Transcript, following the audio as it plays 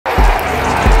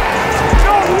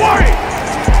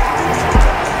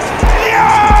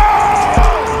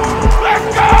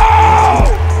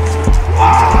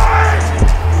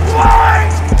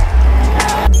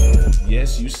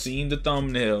the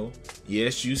thumbnail.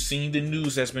 Yes, you've seen the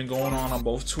news that's been going on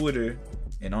both Twitter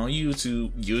and on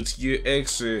YouTube. Guilty Gear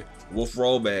Xrd with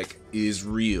rollback is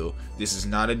real. This is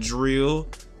not a drill.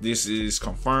 This is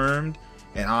confirmed,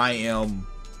 and I am.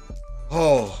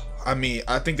 I mean,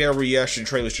 I think that reaction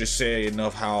trailers just said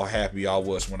enough how happy I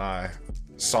was when I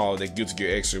saw that Guilty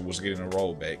Gear Xrd was getting a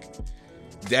rollback.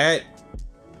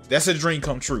 That's a dream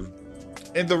come true.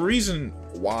 And the reason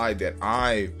why that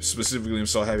I specifically am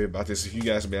so happy about this, if you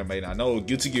guys may not know,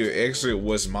 Guilty Gear Xrd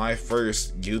was my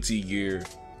first Guilty Gear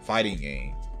fighting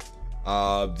game.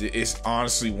 It's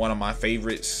honestly one of my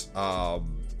favorites.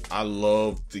 I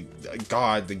love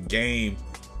the game.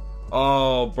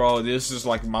 Oh, bro, this is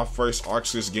like my first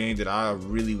Arxis game that I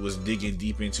really was digging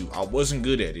deep into. I wasn't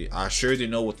good at it. I sure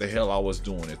didn't know what the hell I was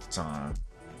doing at the time,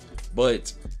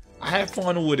 but I had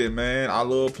fun with it, man. I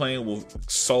love playing with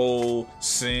Soul,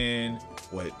 Sin,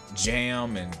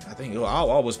 Jam, and I think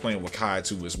I was playing with Kai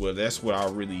too as well. That's what I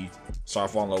really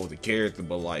started falling in love with the character.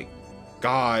 But like,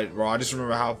 God, bro, I just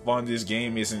remember how fun this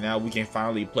game is, and now we can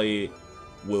finally play it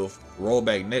with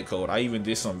rollback netcode. I even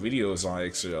did some videos on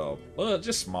Xrd, well,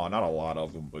 just small, not a lot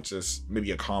of them, but just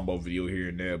maybe a combo video here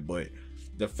and there. But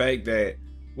the fact that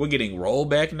we're getting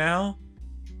rollback now,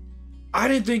 I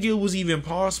didn't think it was even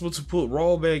possible to put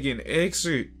rollback in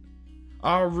Xrd.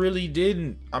 I really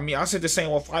didn't. I mean, I said the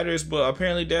same with fighters, but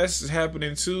apparently that's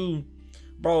happening too,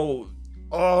 bro.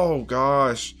 Oh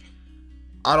gosh,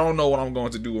 I don't know what I'm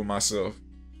going to do with myself.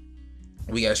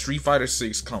 We got Street Fighter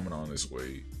 6 coming on this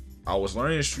way. I was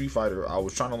learning Street Fighter. I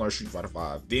was trying to learn Street Fighter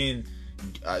 5. Then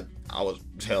I was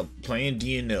playing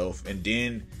DNF, and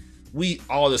then we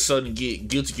all of a sudden get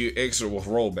Guilty Gear Xrd with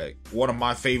rollback. One of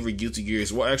my favorite Guilty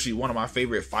Gears. Well, actually, one of my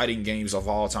favorite fighting games of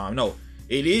all time. No,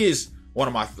 it is one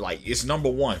of my, like, it's number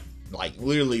one. Like,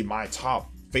 literally my top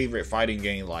favorite fighting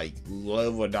game. Like,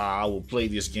 love or die, I will play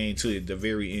this game to the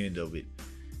very end of it.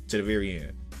 To the very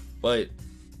end. But,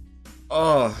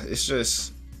 it's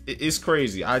just, it's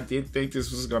crazy. I didn't think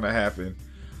this was gonna happen.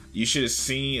 You should have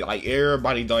seen, like,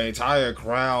 everybody, the entire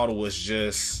crowd was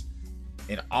just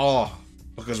in awe,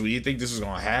 because we didn't think this was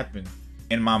gonna happen.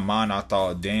 In my mind, I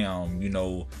thought, damn, you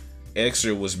know,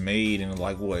 Xrd was made in,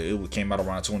 like, what, it came out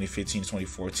around 2015,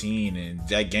 2014, and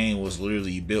that game was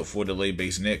literally built for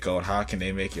delay-based netcode. How can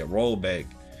they make it rollback?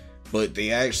 But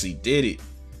they actually did it.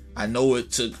 I know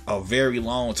it took a very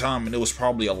long time, and it was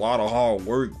probably a lot of hard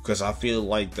work, because I feel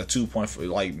like the 2.5,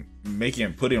 like,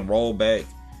 putting rollback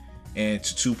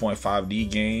into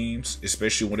 2.5D games,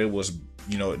 especially when it was,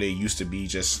 you know, they used to be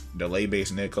just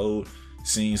delay-based netcode,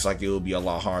 seems like it would be a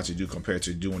lot harder to do compared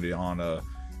to doing it on a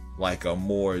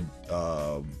more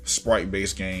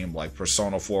sprite-based game like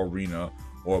Persona 4 Arena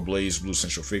or Blaze Blue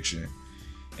Central Fiction.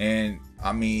 And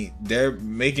I mean, they're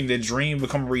making the dream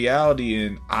become reality,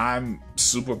 and I'm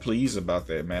super pleased about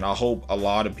that, man. I hope a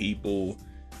lot of people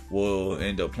will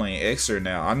end up playing Xrd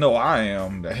now. I know I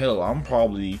am. The hell, I'm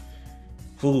probably,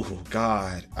 oh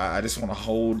God, I just want to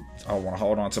hold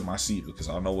on to my seat, because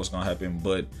I know what's gonna happen.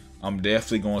 But I'm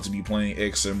definitely going to be playing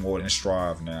Xrd more than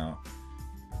Strive now.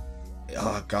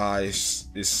 Guys,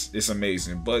 it's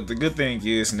amazing. But the good thing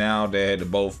is, now that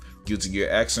both Guilty Gear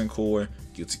Accent Core,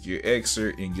 Guilty Gear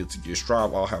Xrd, and Guilty Gear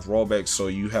Strive all have rollbacks, so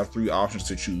you have 3 options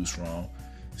to choose from.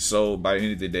 So by the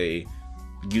end of the day,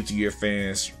 Guilty Gear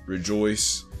fans,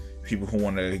 rejoice. People who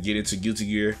want to get into Guilty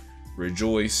Gear,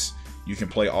 rejoice. You can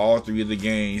play all 3 of the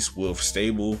games with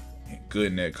stable and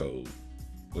good netcode.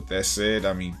 With that said,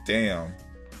 I mean, damn,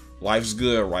 life's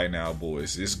good right now,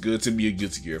 boys. It's good to be a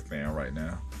Guilty Gear fan right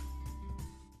now.